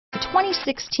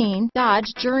2016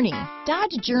 Dodge Journey.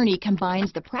 Dodge Journey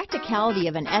combines the practicality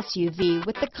of an SUV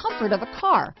with the comfort of a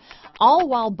car, all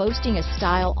while boasting a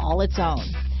style all its own.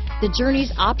 The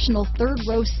Journey's optional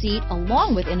third-row seat,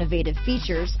 along with innovative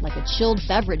features like a chilled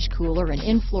beverage cooler and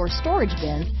in-floor storage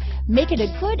bins, make it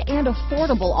a good and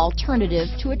affordable alternative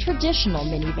to a traditional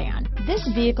minivan. This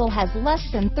vehicle has less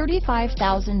than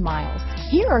 35,000 miles.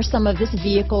 Here are some of this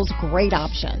vehicle's great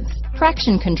options: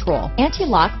 traction control,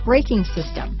 anti-lock braking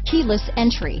system, keyless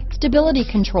entry, stability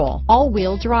control,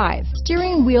 all-wheel drive,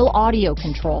 steering wheel audio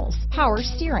controls, power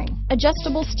steering,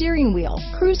 adjustable steering wheel,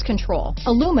 cruise control,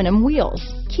 aluminum wheels,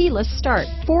 keyless start,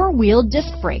 four-wheel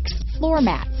disc brakes, floor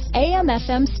mats,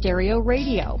 AM/FM stereo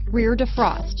radio, rear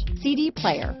defrost, CD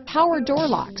player, power door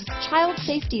locks, child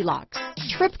safety locks,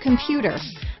 trip computer.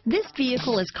 This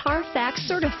vehicle is Carfax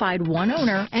certified one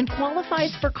owner and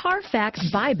qualifies for Carfax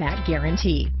buyback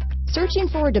guarantee. Searching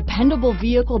for a dependable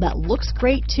vehicle that looks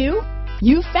great too?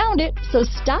 You found it, so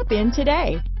stop in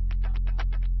today.